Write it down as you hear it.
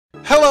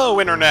Hello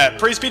Internet!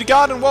 Praise be to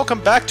God and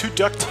welcome back to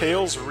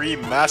DuckTales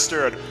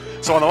Remastered.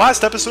 So on the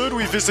last episode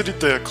we visited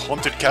the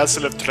haunted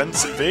castle of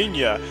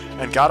Transylvania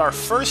and got our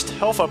first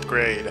health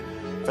upgrade.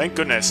 Thank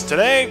goodness.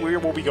 Today we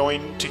will be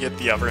going to get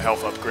the other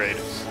health upgrade.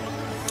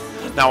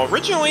 Now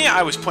originally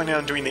I was planning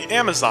on doing the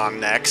Amazon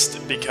next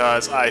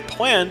because I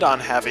planned on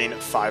having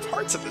 5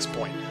 hearts at this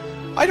point.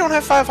 I don't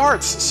have 5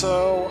 hearts,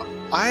 so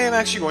I am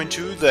actually going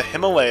to the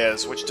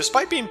Himalayas, which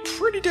despite being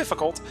pretty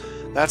difficult,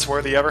 that's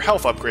where the other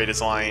health upgrade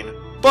is lying.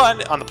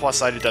 But on the plus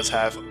side, it does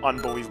have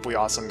unbelievably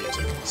awesome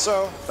music,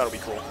 so that'll be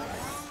cool.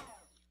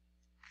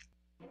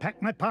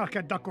 Pack my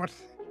parka,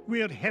 Duckworth.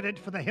 We're headed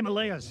for the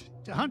Himalayas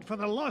to hunt for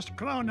the lost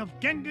crown of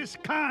Genghis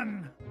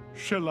Khan.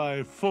 Shall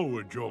I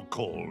forward your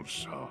call,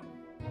 sir?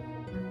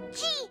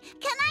 Gee,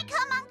 can I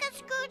come, Uncle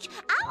Scrooge?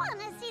 I want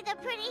to see the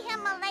pretty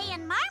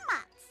Himalayan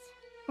marmots.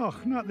 Oh,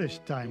 not this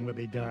time,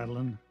 Wibby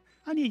darling.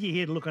 I need you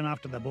here looking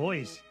after the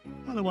boys.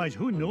 Otherwise,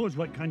 who knows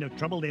what kind of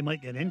trouble they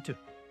might get into.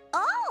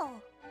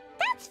 Oh,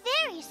 that's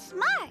very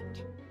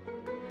smart.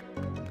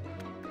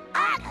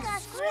 Uncle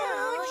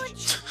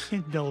Scrooge!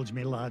 Indulge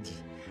me, lads.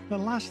 The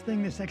last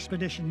thing this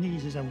expedition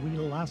needs is a wee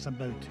lass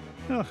about.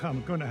 Oh,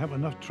 I'm going to have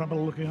enough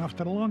trouble looking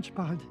after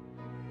Launchpad.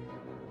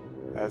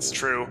 That's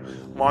true.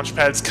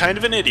 Launchpad's kind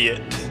of an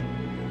idiot.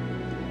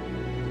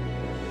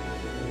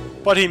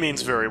 But he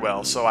means very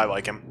well, so I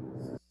like him.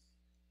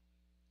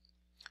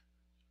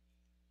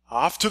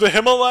 Off to the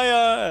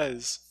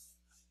Himalayas!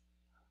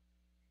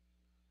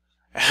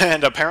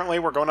 And apparently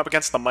we're going up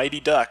against the Mighty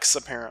Ducks,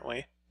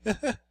 apparently.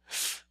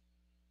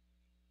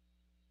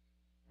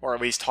 Or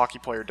at least hockey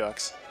player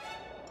ducks.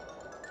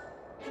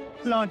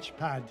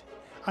 Launchpad,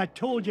 I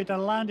told you to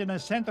land in the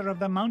center of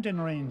the mountain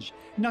range,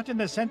 not in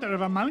the center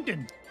of a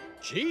mountain.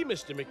 Gee,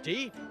 Mr.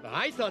 McD,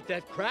 I thought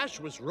that crash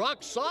was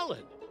rock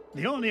solid.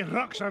 The only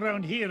rocks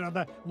around here are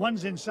the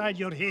ones inside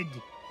your head.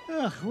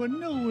 Ugh, we're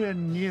nowhere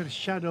near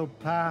Shadow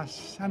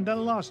Pass and the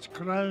Lost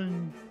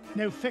Crown.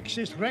 Now fix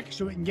this wreck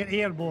so we can get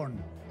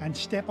airborne. And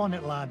step on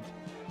it, lad.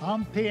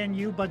 I'm paying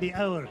you by the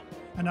hour,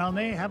 and I'll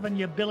nae having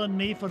you billing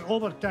me for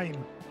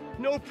overtime.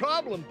 No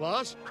problem,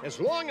 boss. As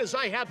long as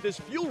I have this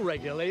fuel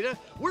regulator,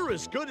 we're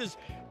as good as...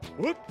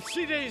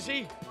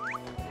 Whoopsie-daisy.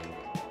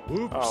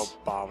 Oops. Oh,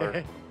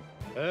 bother.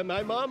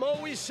 My mom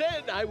always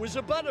said I was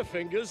a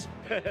Butterfingers.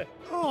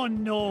 Oh,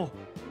 no.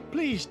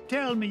 Please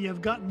tell me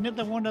you've got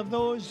another one of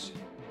those.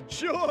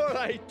 Sure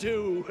I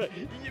do,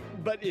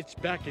 but it's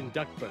back in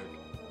Duckburg.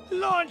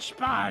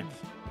 Launchpad!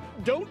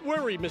 Don't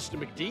worry, Mr.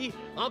 McD.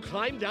 I'll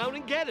climb down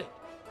and get it.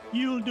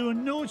 You'll do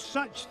no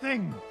such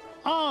thing.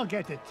 I'll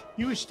get it.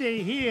 You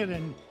stay here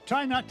and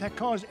try not to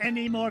cause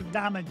any more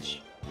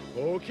damage.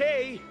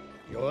 Okay,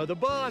 you're the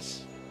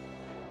boss.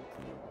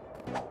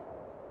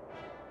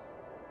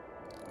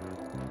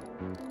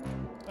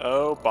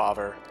 Oh,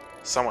 bother.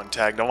 Someone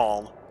tagged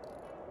along.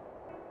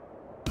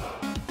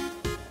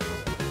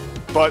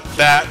 But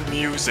that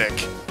music.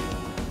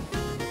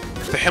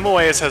 The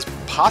Himalayas has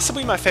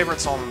possibly my favorite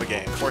song in the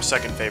game, or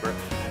second favorite.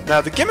 Now,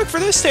 the gimmick for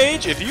this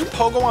stage, if you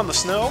pogo on the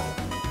snow,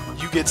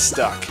 you get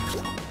stuck.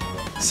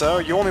 So,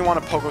 you only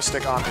want to pogo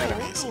stick on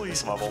enemies in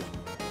this level.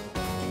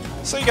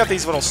 So you got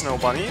these little snow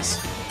bunnies.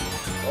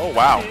 Oh,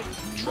 wow.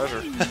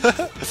 Treasure.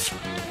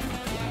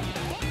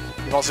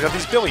 You've also got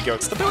these billy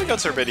goats. The billy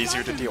goats are a bit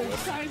easier to deal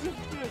with.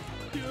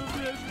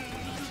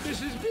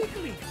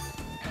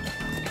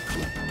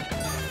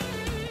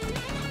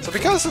 So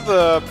because of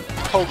the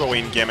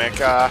pogoing gimmick,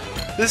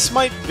 this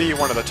might be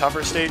one of the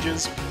tougher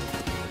stages,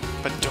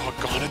 but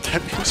doggone it,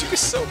 that music is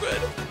so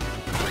good.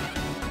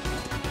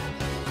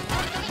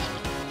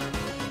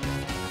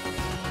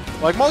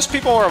 Like, most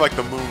people are like,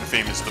 the moon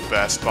theme is the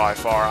best by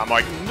far. I'm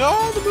like,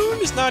 no, the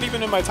moon is not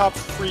even in my top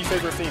 3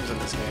 favorite themes in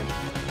this game.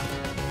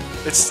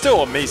 It's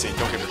still amazing,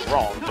 don't get me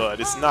wrong, but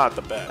it's not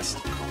the best.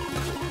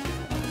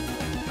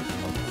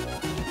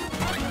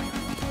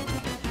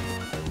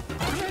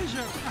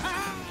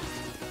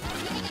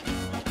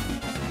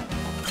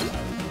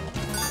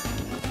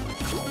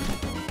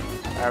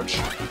 Ouch.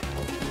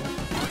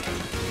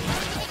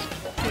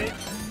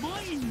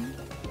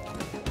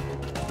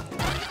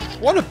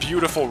 What a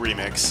beautiful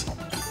remix.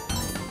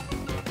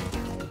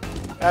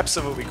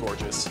 Absolutely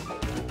gorgeous.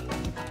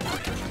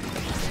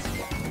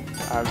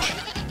 Ouch.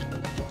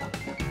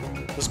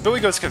 Those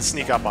billy goats can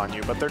sneak up on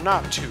you, but they're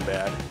not too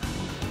bad.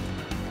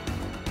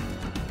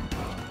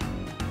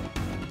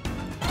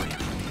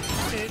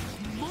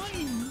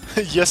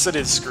 Yes, it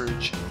is,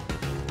 Scrooge.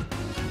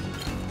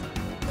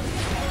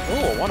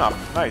 Oh,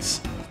 1-up. Nice.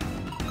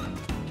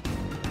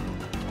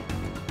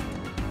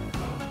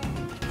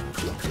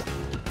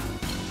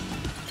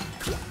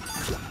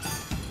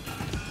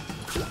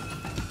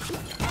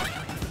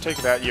 Take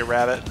that, you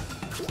rabbit.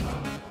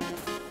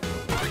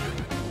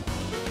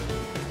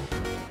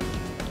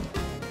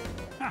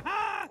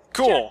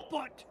 Cool.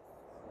 Jackpot.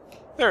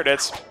 There it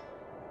is.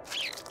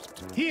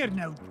 Here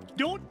now,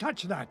 don't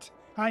touch that.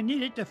 I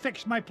need it to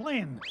fix my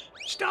plane.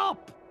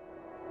 Stop!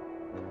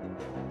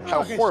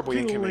 How It's horribly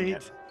too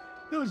inconvenient. late.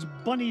 Those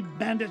bunny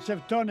bandits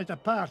have torn it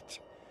apart.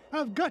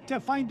 I've got to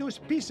find those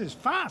pieces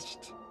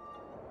fast.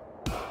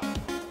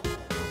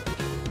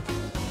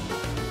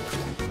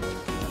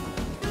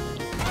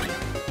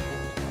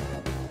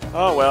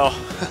 Oh well.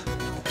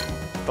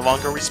 The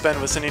longer we spend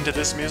listening to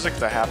this music,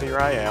 the happier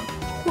I am.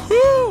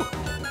 Woohoo!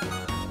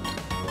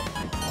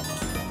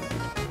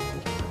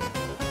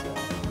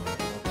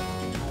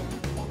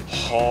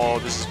 Oh,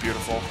 this is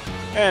beautiful.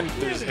 And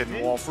there's a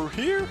hidden wall through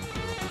here.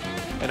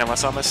 And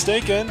unless I'm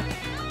mistaken,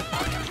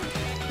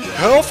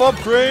 health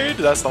upgrade!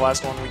 That's the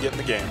last one we get in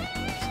the game.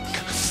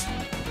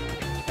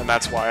 And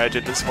that's why I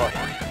did this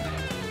level.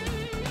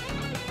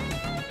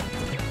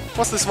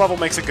 Plus, this level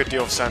makes a good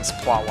deal of sense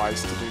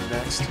plot-wise to do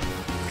next.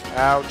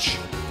 Ouch.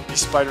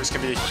 These spiders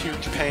can be a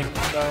huge pain,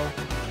 though.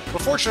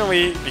 But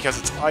fortunately, because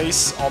it's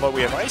ice, although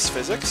we have ice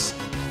physics,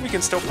 we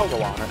can still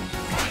pogo on it.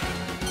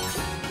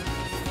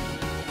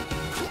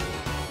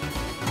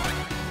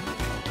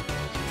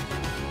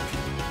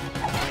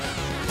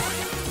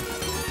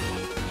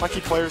 Lucky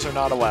players are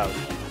not allowed.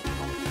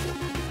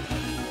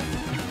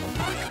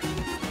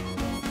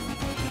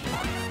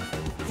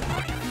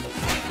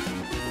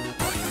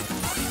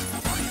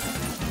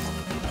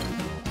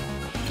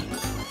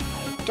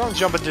 Don't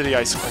jump into the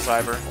icicles,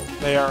 Ivor.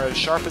 They are as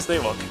sharp as they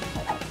look.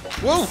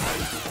 Whoa!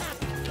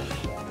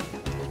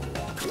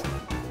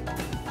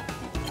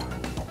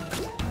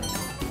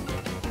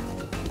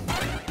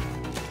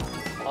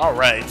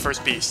 Alright,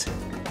 first piece.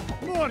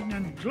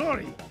 Morning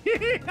glory!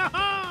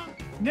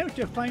 Now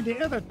to find the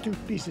other 2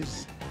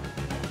 pieces.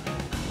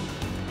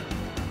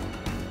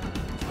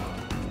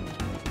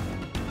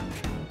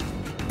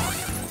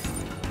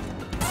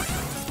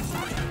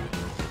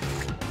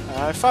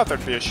 I thought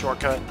there'd be a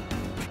shortcut.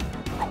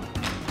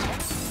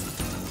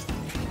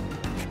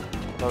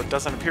 Though it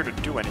doesn't appear to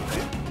do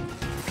anything.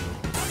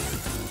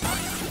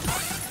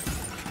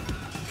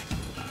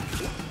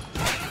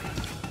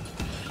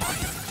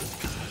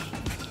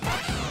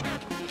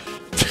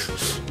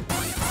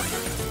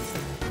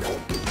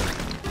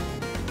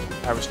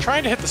 I was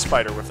trying to hit the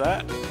spider with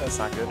that. That's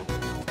not good.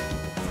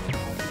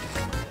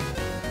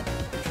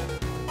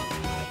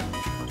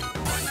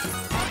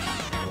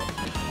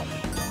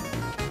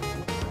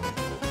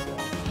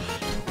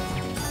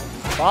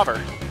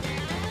 Bother.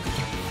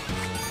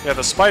 Yeah,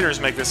 the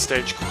spiders make this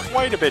stage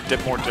quite a bit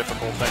more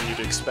difficult than you'd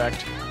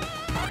expect.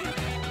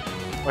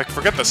 Like,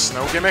 forget the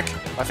snow gimmick.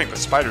 I think the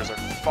spiders are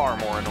far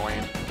more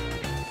annoying.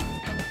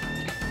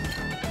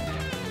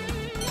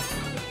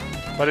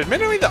 But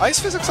admittedly, the ice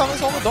physics on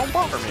this level don't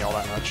bother me all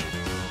that much.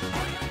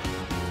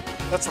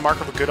 That's the mark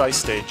of a good ice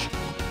stage.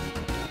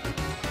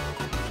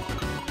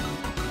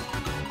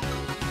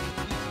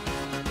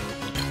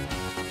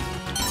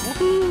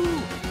 Woohoo!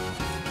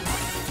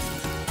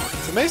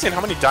 It's amazing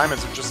how many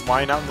diamonds are just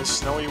lying out in this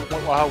snowy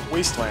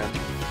wasteland.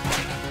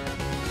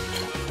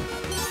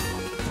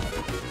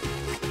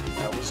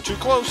 That was too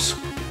close.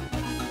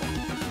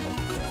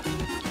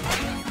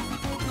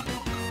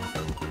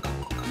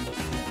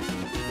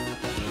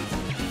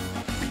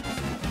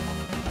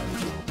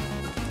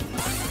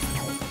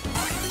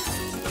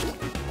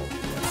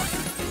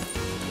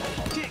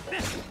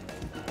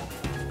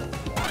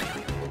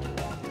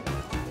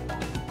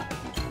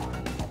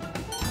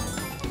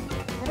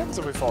 What happens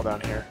if we fall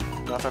down here?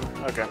 Nothing?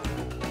 Okay.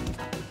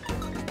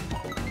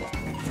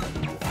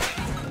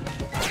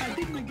 I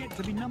didn't get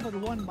to be number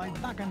 1 by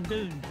backing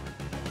down.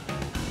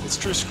 It's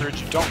true,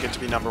 Scrooge, you don't get to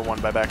be number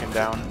 1 by backing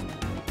down.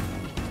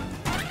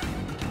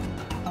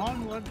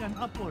 Onward and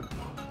upward.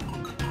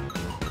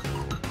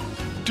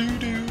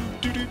 Do-do,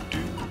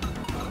 do-do-do.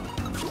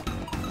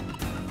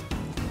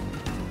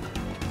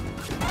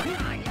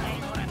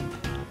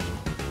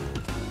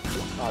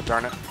 Aw,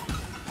 darn it.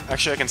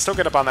 Actually, I can still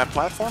get up on that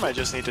platform, I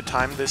just need to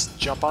time this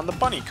jump on the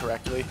bunny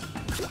correctly.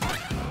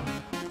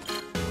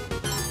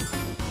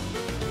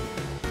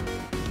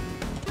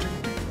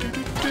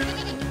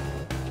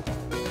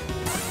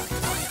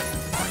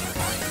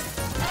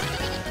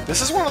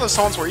 This is one of those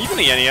songs where even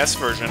the NES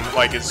version,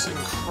 like, is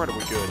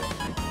incredibly good.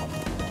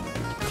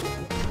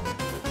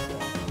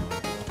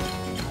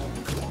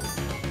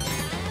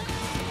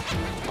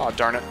 Aw,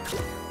 darn it.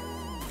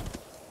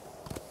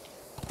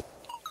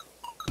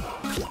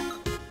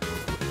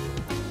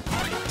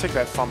 Take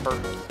that, Thumper.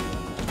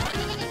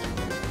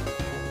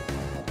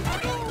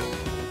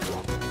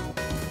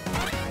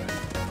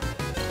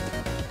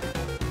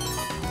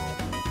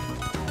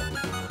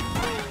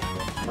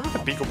 What are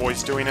the Beagle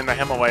Boys doing in the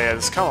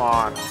Himalayas? Come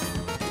on.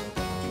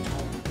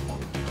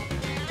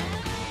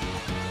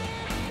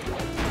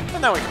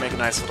 And now we can make a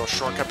nice little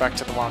shortcut back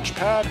to the launch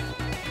pad.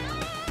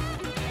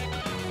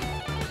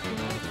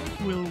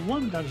 Will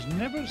wonders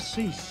never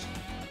cease?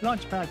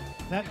 Launchpad,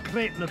 that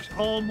crate looks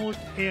almost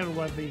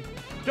airworthy.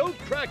 Don't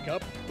crack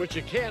up what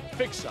you can't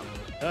fix up,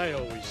 I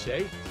always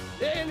say.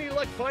 Any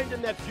luck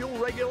finding that fuel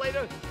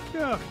regulator?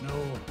 Ugh,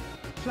 no.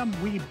 Some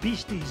wee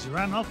beasties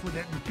ran off with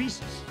it in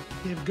pieces.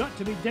 They've got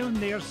to be down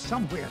there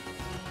somewhere.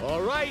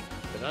 All right,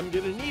 but I'm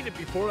gonna need it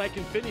before I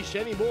can finish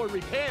any more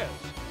repairs.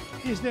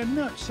 Is there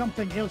not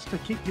something else to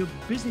keep you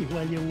busy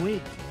while you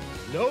wait?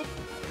 Nope.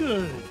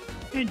 Good.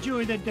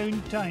 Enjoy the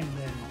downtime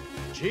then.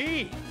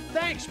 Gee,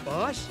 thanks,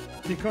 boss.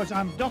 Because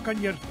I'm docking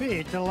your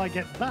pay till I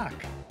get back.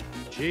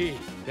 Gee,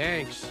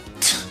 thanks.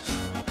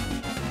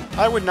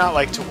 I would not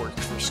like to work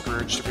for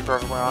Scrooge, to be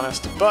perfectly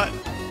honest, but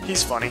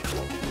he's funny.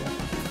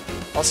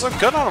 Also,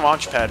 good on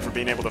Launchpad for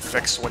being able to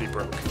fix what he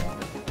broke.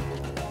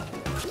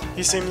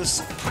 He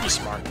seems pretty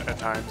smart at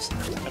times,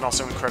 and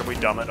also incredibly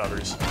dumb at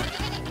others.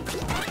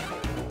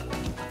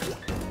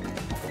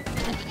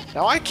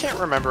 Now, I can't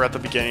remember at the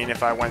beginning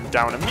if I went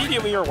down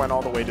immediately or went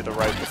all the way to the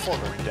right before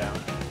going down.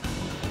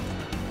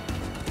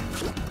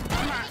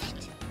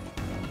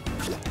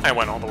 I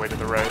went all the way to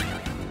the right.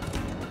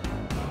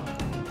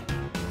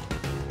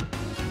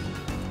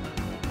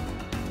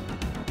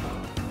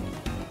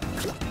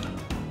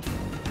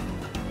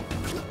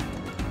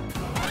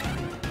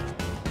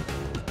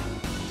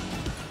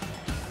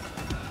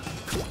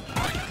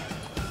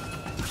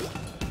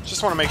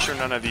 Just want to make sure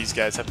none of these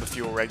guys have the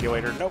fuel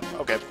regulator. Nope,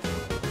 okay.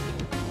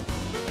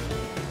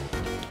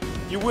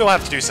 You will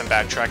have to do some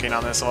backtracking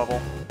on this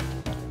level.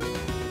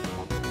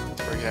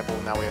 For example,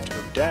 now we have to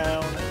go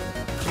down.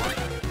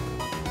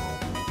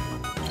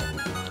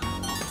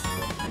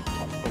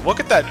 But look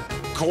at that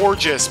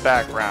gorgeous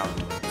background.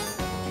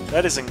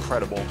 That is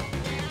incredible.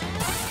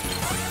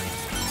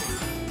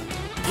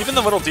 Even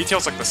the little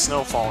details like the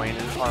snow falling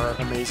are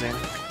amazing.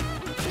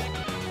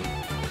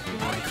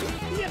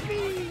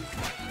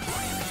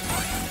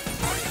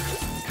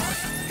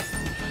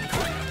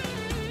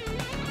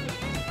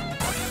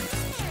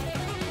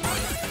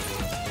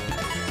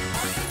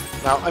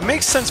 Now, it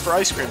makes sense for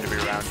ice cream to be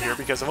around here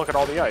because look at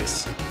all the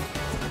ice.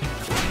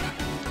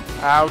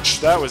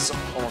 Ouch, that was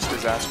almost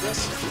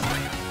disastrous.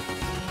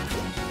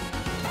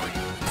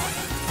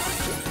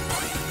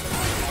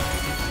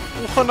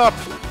 One up!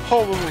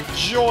 Oh,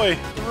 joy!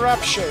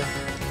 Rapture!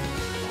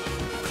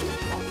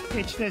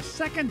 It's the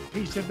second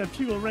piece of the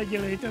fuel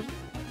regulator.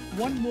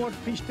 One more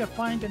piece to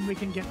find and we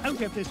can get out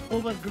of this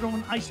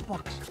overgrown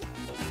icebox.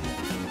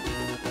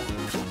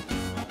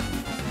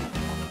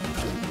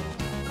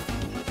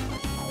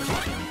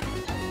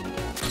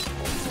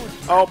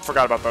 Oh,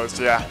 forgot about those,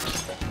 yeah.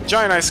 The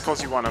giant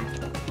icicles, you want to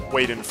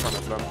wait in front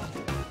of them.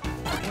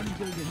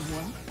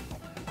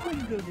 1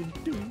 building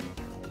 2.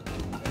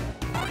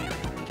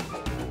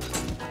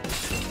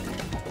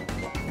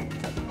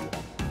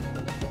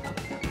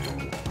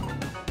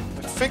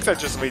 I think that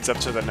just leads up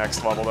to the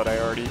next level that I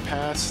already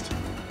passed.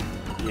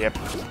 Yep.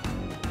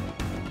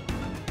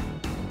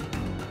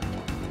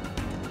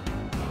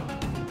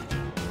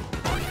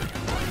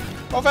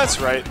 Oh, that's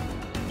right.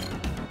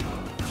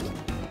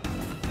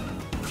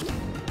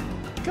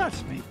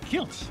 Cuss me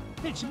kilts.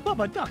 It's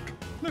Bubba Duck.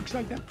 Looks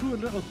like that poor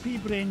little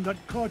pea-brain got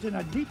caught in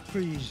a deep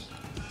freeze.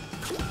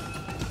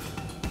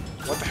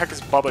 What the heck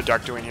is Bubba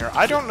Duck doing here?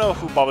 I don't know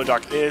who Bubba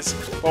Duck is.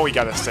 Well, we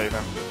gotta save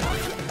him.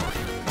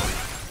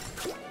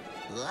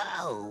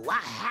 Whoa,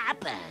 what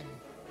happened?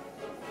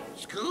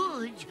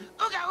 Scrooge?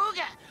 Ooga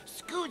ooga!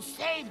 Scrooge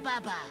saved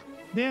Bubba!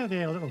 There,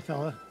 little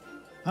fella.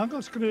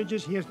 Uncle Scrooge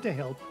is here to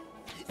help.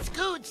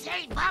 Scrooge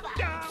saved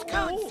Bubba!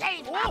 Scrooge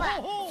saved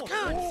Bubba!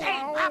 Scrooge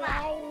saved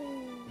Bubba!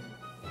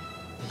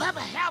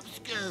 Bubba helps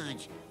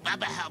Scrooge!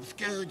 Bubba helps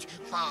Scrooge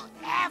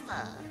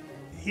forever!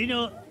 You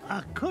know,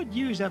 I could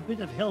use a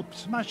bit of help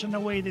smashing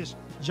away this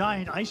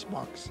giant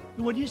icebox.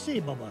 What do you say,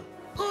 Bubba?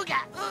 Ooga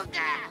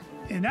ooga!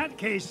 In that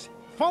case,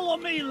 follow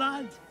me,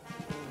 lad.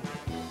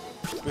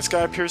 This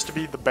guy appears to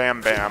be the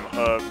Bam Bam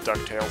of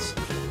DuckTales.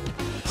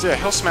 So yeah,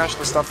 he'll smash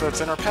the stuff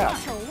that's in our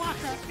path. Waka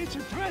waka, it's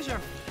a treasure.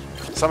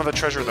 Some of the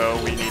treasure, though,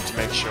 we need to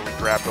make sure we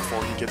grab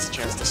before he gets a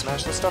chance to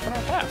smash the stuff in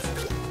our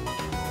path.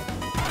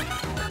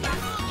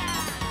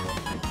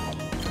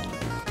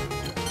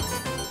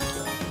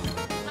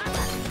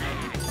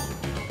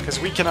 Because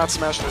we cannot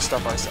smash this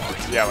stuff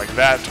ourselves. Yeah, like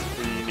that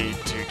we need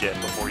to get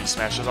before he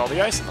smashes all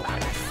the ice in the way.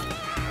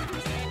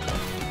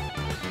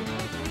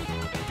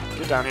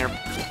 Get down here.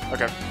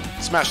 Okay.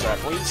 Smash that,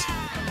 please.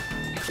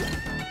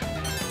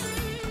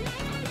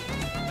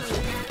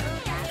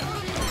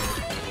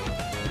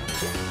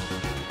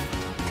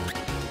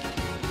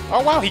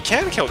 Oh wow, he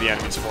can kill the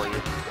enemies for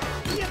you.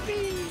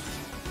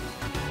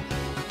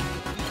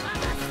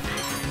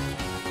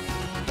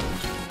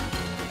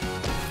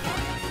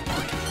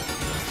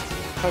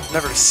 I've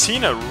never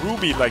seen a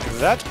ruby like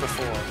that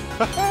before.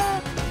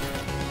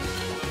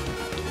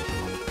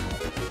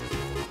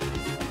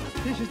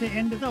 This is the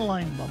end of the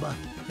line, Bubba.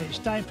 It's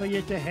time for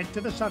you to head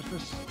to the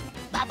surface.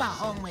 Bubba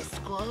home with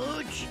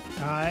Scrooge?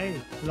 Aye,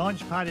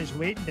 Launchpad is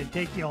waiting to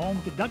take you home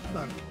to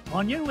Duckburg.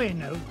 On your way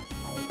now.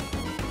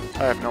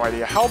 I have no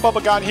idea how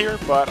Bubba got here,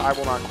 but I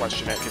will not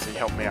question it because he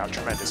helped me out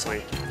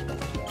tremendously.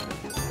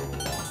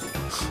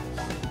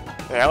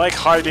 Yeah, I like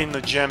hiding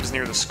the gems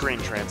near the screen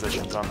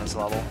transitions on this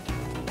level.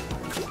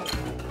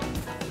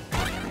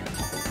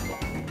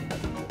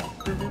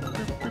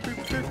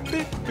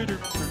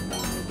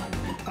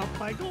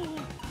 Up I go.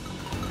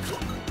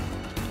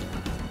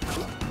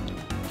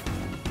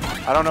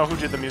 I don't know who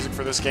did the music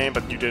for this game,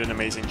 but you did an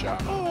amazing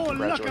job. Oh,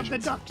 look at the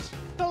Congratulations. ducks.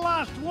 The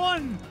last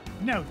one.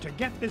 Now, to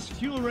get this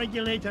fuel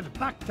regulator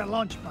back to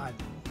Launchpad.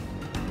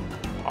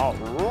 All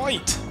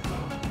right.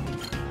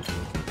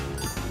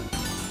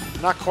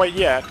 Not quite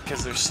yet,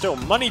 because there's still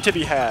money to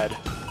be had.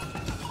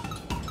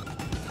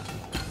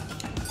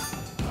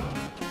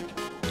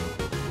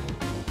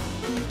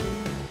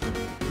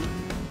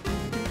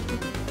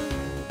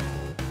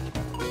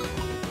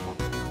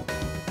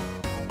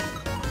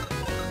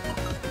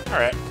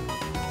 Alright.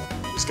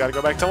 Just gotta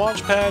go back to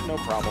Launchpad, no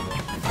problem.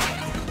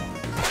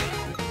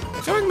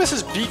 I feel like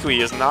Mrs.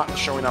 Beakley is not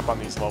showing up on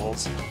these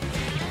levels.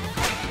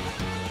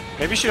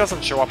 Maybe she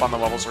doesn't show up on the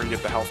levels where you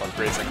get the health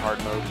upgrades in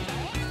hard mode.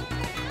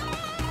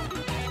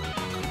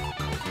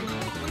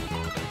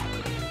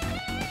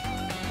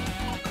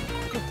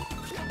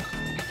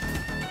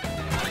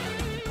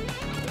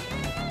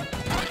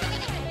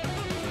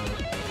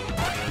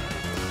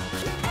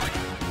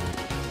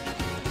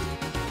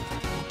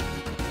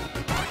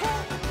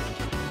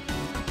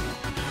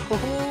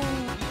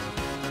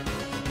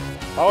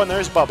 Oh, and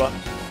there's Bubba.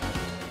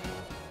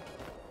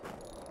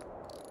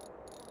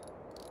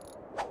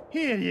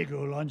 Here you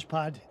go,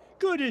 Launchpad.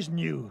 Good as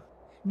new.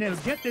 Now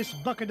get this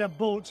bucket of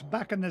bolts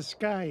back in the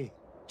sky.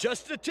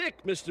 Just a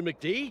tick, Mr.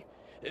 McD.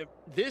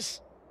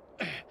 This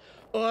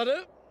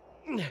oughta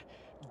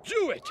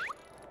do it.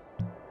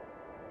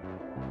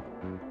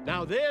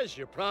 Now there's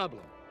your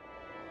problem.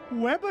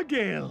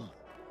 Webbergale,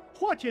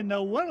 what in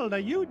the world are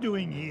you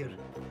doing here?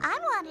 I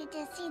wanted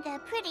to see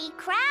the pretty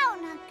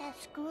crown, Uncle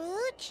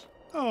Scrooge.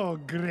 Oh,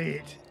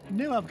 great.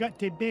 Now I've got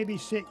to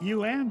babysit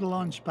you and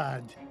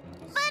Launchpad.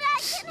 But I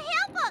can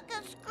help,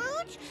 Uncle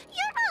Scrooge.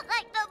 You're not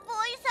like the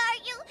boys, are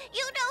you?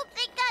 You don't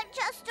think I'm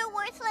just a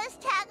worthless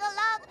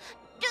tag-along,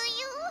 do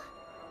you?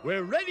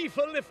 We're ready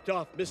for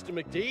liftoff, Mr.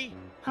 McD.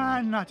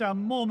 Ah, not a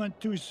moment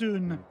too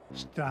soon.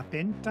 Strap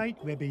in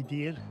tight, Webby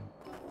dear.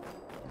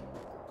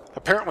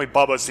 Apparently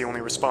Bubba's the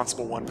only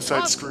responsible one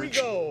besides Off Scrooge.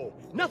 we go.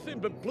 Nothing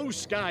but blue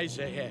skies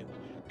ahead.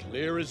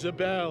 Clear as a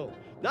bell.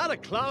 Not a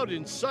cloud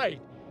in sight.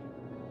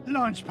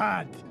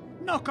 Launchpad,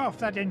 knock off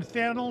that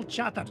infernal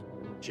chatter.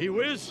 Gee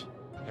whiz,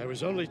 I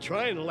was only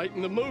trying to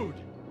lighten the mood.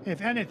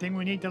 If anything,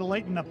 we need to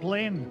lighten the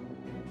plane.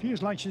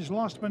 Feels like she's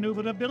lost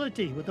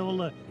maneuverability with all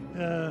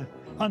the,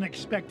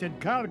 unexpected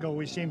cargo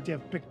we seem to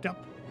have picked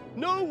up.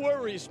 No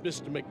worries,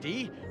 Mr.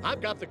 McD.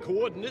 I've got the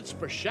coordinates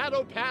for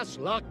Shadow Pass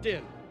locked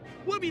in.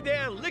 We'll be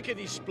there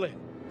lickety-split.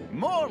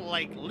 More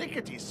like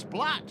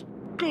lickety-splat.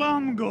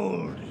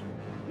 Glomgold!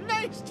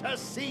 Nice to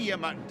see you,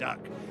 McDuck.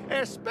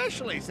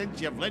 Especially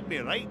since you've led me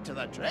right to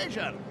the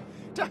treasure.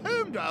 To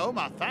whom do I owe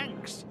my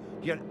thanks?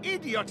 Your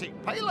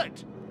idiotic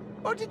pilot?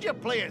 Or did you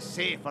play it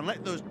safe and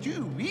let those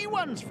two wee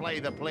ones fly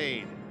the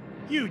plane?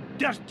 You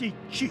dirty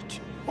cheat!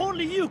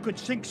 Only you could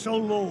sink so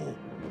low.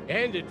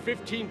 And at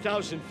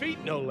 15,000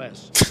 feet, no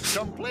less.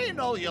 Complain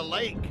all you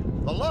like.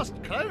 The lost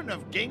crown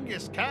of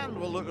Genghis Khan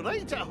will look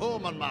right at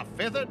home on my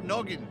feathered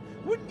noggin.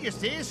 Wouldn't you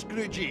say,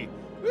 Scroogey?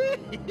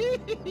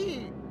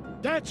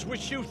 That's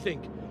what you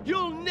think.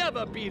 You'll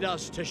never beat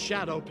us to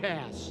Shadow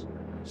Pass.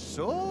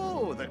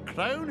 So, the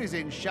crown is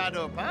in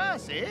Shadow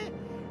Pass, eh?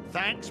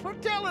 Thanks for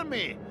telling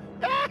me.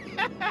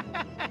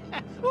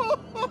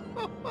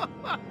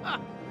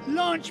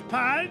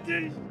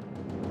 Launchpad!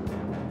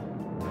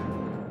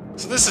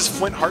 So this is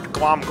Flintheart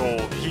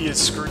Glomgold. He is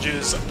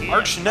Scrooge's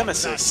arch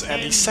nemesis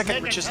and the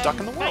second richest duck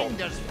in the world.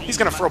 He's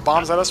gonna throw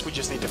bombs at us, we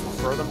just need to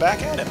throw them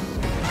back at him.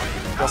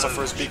 He also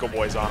throws Beagle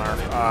Boys on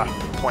our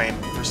plane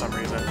for some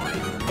reason,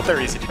 but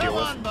they're easy to deal Come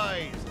with. on,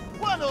 boys.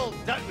 One old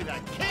duck with a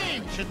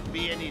cane shouldn't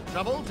be any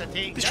trouble to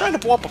take. He's trying to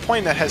blow up a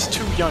plane that has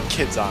 2 young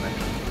kids on it.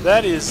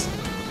 That is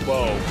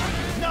low.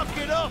 Knock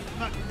it off,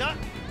 McDuck.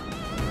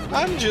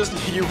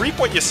 You reap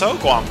what you sow,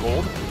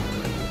 Glomgold.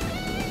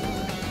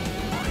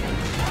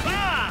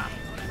 Ah!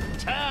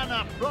 Turn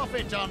a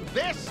profit on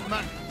this,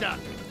 McDuck.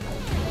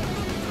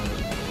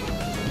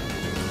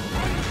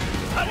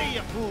 Hurry,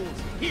 you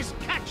fools. He's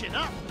catching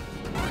up.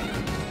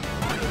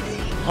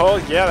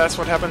 Oh yeah, that's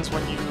what happens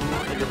when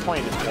your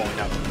plane is blowing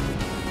up.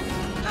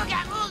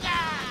 Ooga ooga!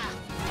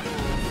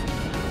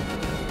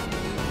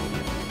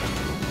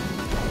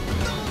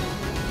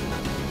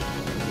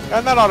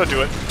 And that ought to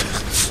do it.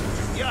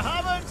 You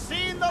haven't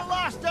seen the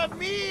last of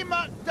me,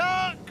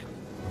 McDuck.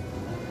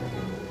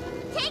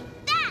 Take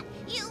that,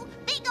 you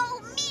big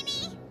old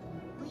meanie!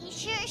 We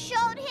sure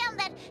showed him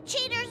that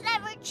cheaters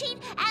never cheat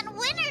and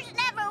winners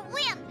never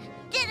win,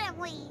 didn't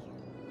we?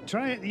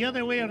 Try it the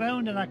other way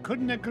around and I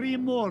couldn't agree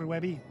more,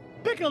 Webby.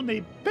 Pickle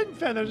me, pin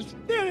feathers,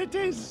 there it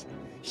is!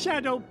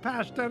 Shadow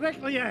Pass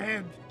directly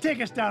ahead. Take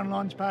us down,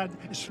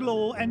 Launchpad.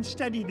 Slow and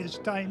steady this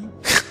time.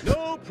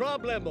 No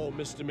problemo,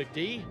 Mr.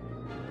 McD.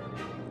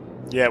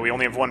 Yeah, we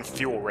only have 1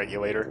 fuel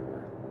regulator.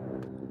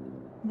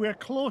 We're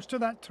close to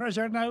that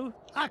treasure now.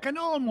 I can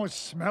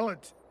almost smell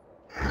it.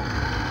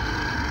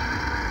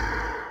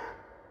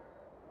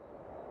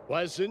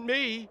 Wasn't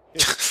me.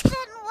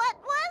 Then what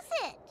was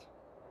it?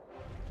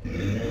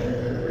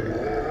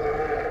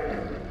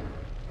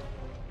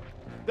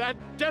 That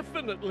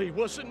definitely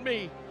wasn't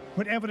me.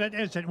 Whatever it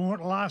is, it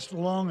won't last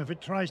long if it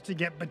tries to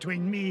get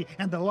between me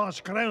and the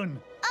lost crown.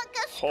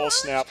 Uncle Oh, Scrooge,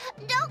 snap.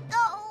 don't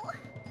go!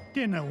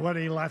 Dinna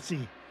worry,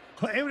 lassie.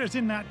 Whatever is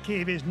in that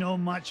cave is no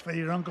match for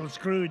your Uncle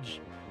Scrooge.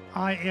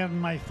 I earn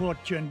my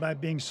fortune by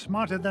being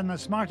smarter than the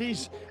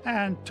smarties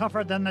and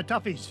tougher than the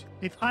toughies.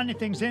 If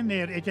anything's in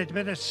there, it had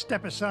better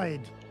step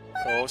aside.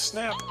 Oh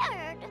snap.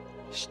 Scared.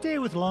 Stay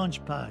with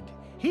Launchpad.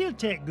 He'll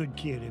take good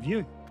care of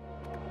you.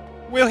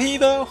 Will he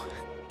though?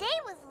 Stay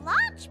with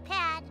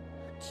Launchpad.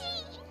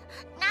 Gee,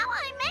 now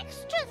I'm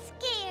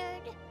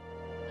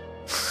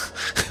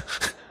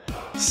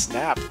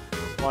snap.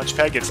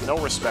 Launchpad gets no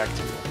respect.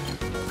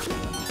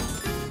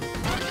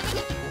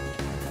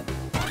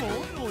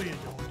 Oh, no, you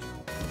don't.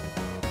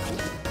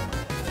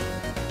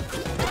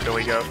 Here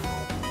we go.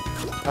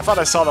 I thought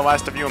I saw the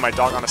last of you and my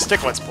dog on a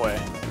stick let's play.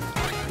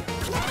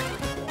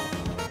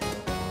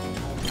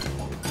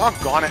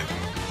 Doggone it.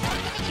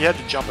 He had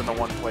to jump in the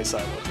one place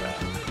I was at.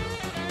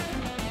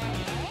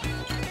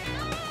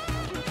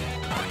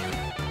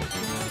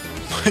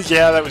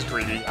 Yeah, that was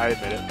greedy, I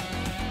admit it.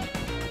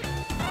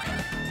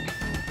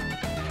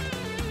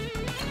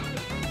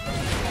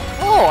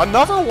 Oh,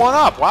 another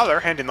one-up! Wow,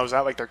 they're handing those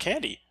out like they're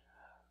candy.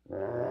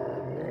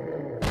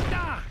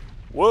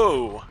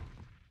 Whoa!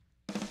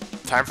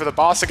 Time for the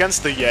boss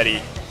against the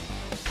Yeti.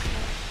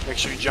 Make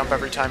sure you jump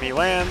every time he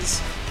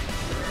lands.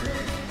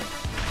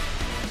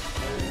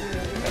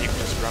 And you can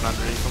just run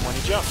underneath him when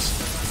he jumps.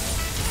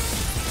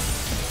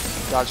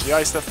 Dodge the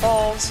ice that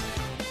falls.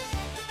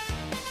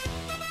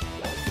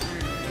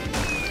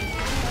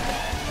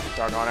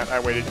 Doggone it, I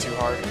waited too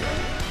hard.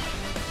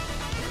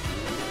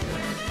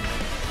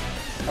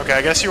 Okay,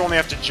 I guess you only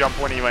have to jump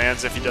when he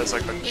lands if he does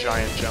like the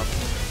giant jump.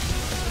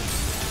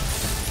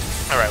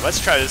 Alright, let's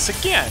try this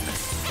again.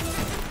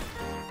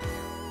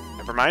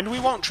 Never mind, we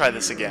won't try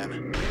this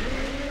again.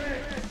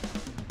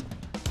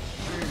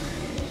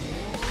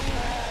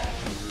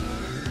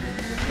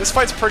 This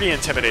fight's pretty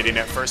intimidating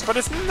at first, but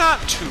it's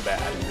not too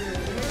bad.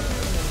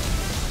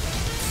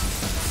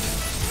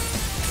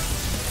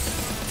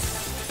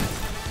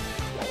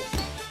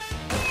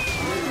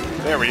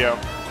 There we go.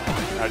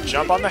 Now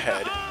jump on the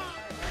head.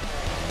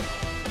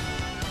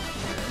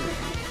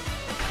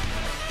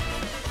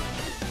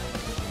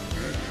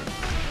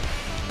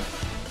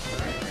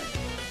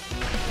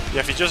 Yeah,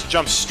 if he just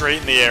jumps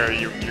straight in the air,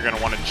 you're going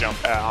to want to jump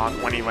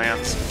on when he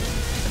lands.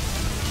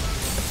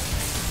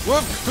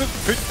 Oh,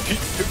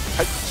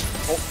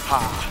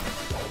 ha.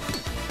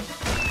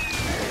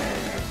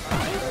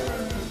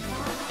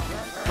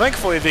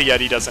 Thankfully, the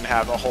Yeti doesn't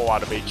have a whole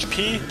lot of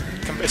HP,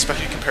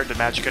 especially compared to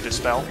Magicka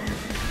Dispel.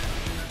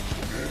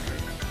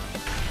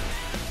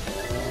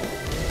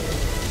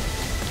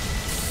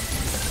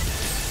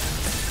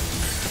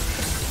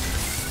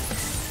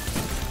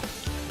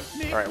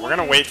 Alright, we're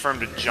gonna wait for him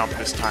to jump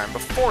this time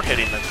before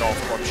hitting the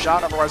golf club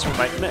shot, otherwise we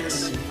might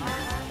miss.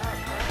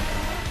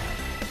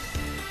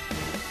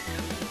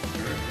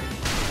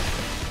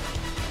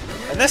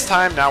 And this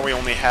time, now we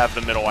only have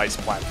the middle ice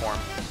platform.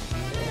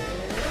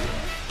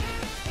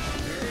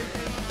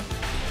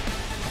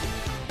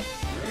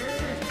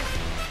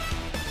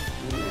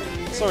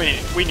 So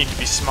we need to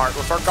be smart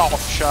with our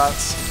golf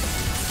shots.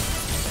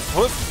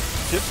 Whoop!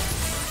 Yep.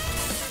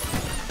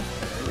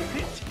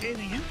 It's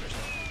getting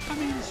interesting. I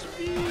mean,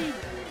 speed.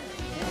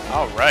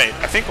 Alright,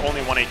 I think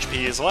only 1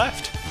 HP is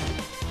left.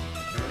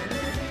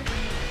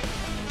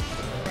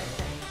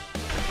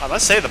 I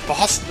must say, the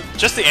boss,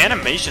 just the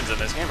animations in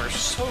this game are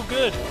so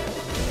good.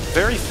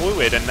 Very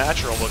fluid and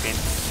natural looking.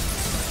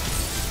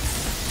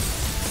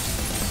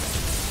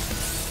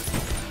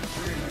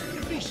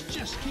 The beast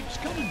just keeps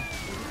coming.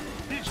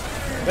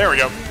 There we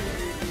go.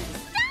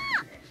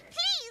 Stop!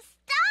 Please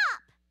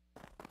stop!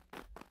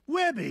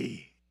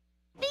 Webby!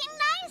 Be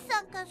nice,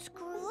 Uncle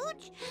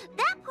Scrooge.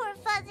 That poor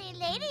fuzzy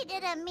lady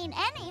didn't mean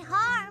any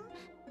harm.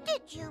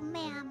 Did you,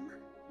 ma'am?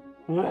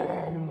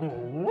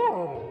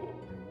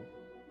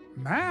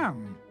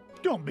 Ma'am,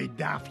 don't be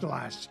daft,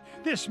 lass.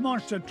 This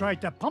monster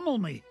tried to pummel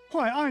me.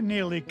 Why, I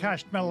nearly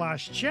cashed my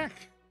last check.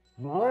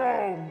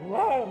 Oh,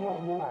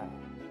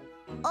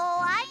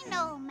 I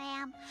know,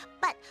 ma'am.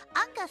 But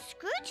Uncle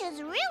Scrooge is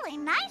really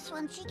nice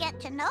once you get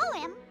to know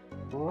him.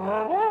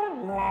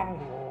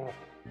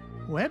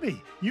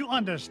 Webby, you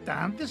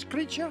understand this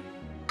creature?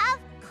 Of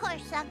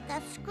course,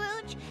 Uncle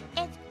Scrooge.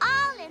 It's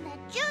all in the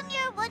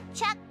Junior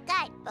Woodchuck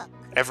Guidebook.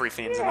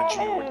 Everything's in the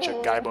Junior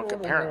Woodchuck guidebook,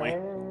 apparently.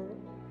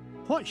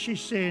 What's she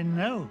saying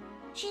now?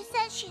 She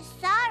says she's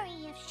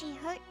sorry if she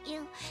hurt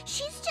you.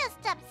 She's just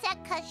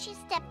upset because she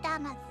stepped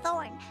on a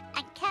thorn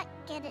and can't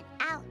get it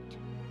out.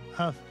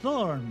 A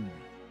thorn?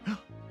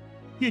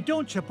 You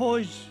don't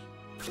suppose...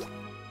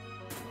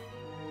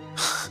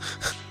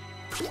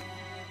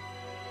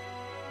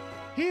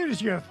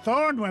 Here's your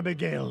thorn,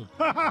 Webigail.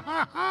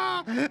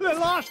 The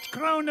lost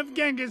crown of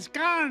Genghis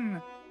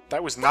Khan.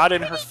 That was not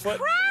in her foot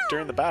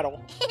during the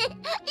battle. You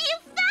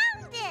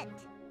found it!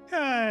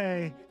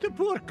 Aye, the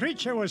poor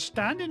creature was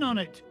standing on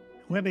it.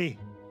 Webby,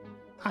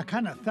 I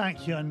cannot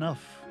thank you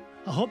enough.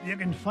 I hope you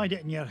can find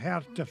it in your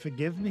heart to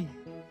forgive me.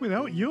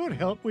 Without your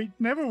help, we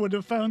never would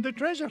have found the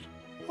treasure.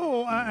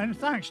 Oh, and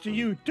thanks to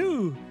you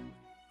too,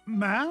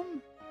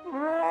 ma'am.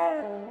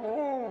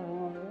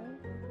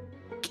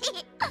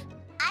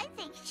 I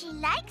think she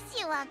likes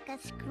you, Uncle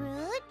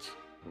Scrooge.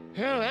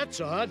 Yeah,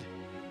 that's odd.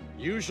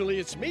 Usually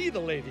it's me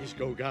the ladies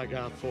go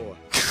gaga for.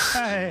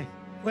 Aye,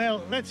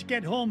 well, let's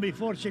get home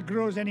before she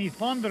grows any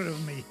fonder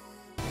of me.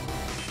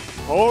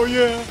 Oh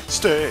yeah,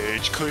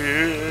 stage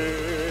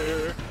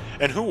clear.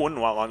 And who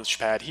wouldn't want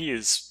Launchpad? He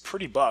is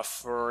pretty buff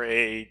for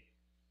a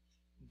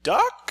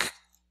duck?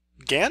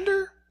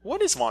 Gander?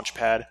 What is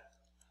Launchpad?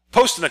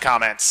 Post in the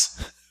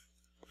comments.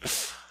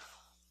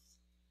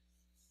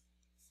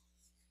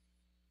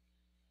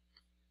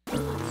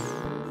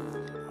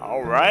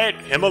 Alright,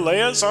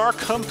 Himalayas are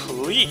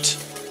complete.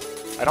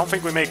 I don't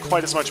think we made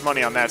quite as much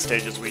money on that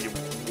stage as we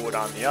would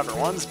on the other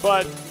ones,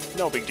 but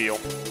no big deal.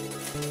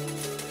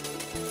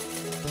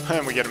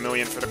 And we get $1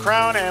 million for the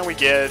crown, and we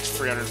get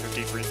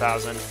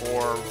 353,000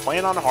 for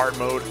playing on hard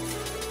mode.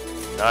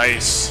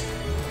 Nice.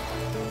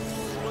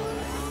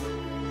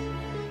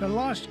 The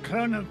lost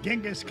crown of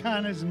Genghis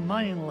Khan is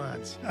mine,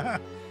 lads.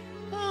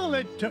 All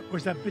it took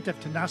was a bit of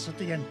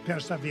tenacity and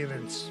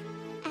perseverance.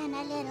 And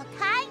a little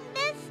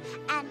kindness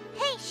and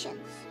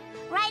patience.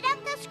 Right,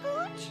 Uncle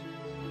Scrooge?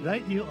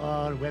 Right you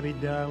are, Webby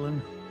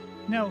darling.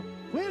 Now,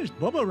 where's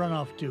Bubba run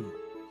off to?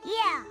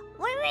 Yeah,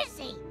 where is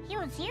he? He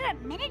was here a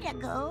minute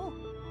ago.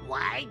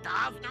 Why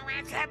does no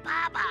answer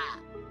Baba?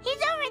 He's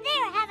over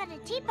there having a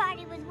tea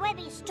party with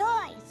Webby's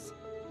toys.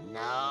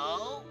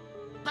 No.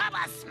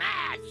 Baba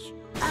smash!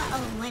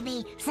 Uh-oh,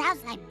 Webby.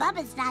 Sounds like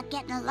Bubba's not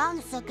getting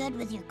along so good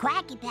with your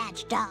Quacky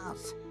Patch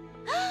dolls.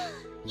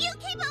 You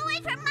keep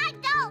away from my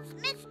dolls,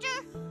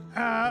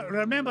 mister!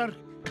 Remember,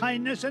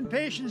 kindness and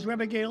patience,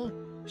 Webbigail.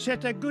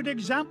 Set a good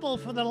example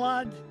for the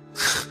lad.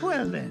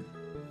 Well then,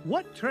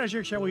 what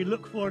treasure shall we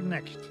look for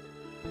next?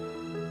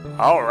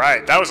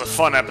 Alright, that was a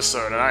fun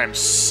episode, and I am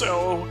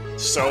so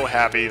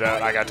happy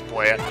that I got to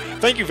play it.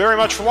 Thank you very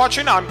much for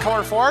watching. I'm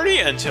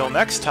Color4Arty. Until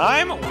next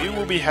time, we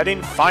will be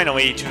heading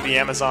finally to the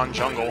Amazon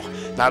jungle.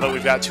 Now that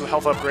we've got 2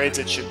 health upgrades,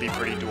 it should be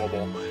pretty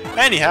doable.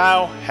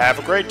 Anyhow, have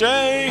a great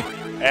day,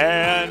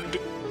 and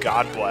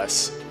God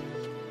bless.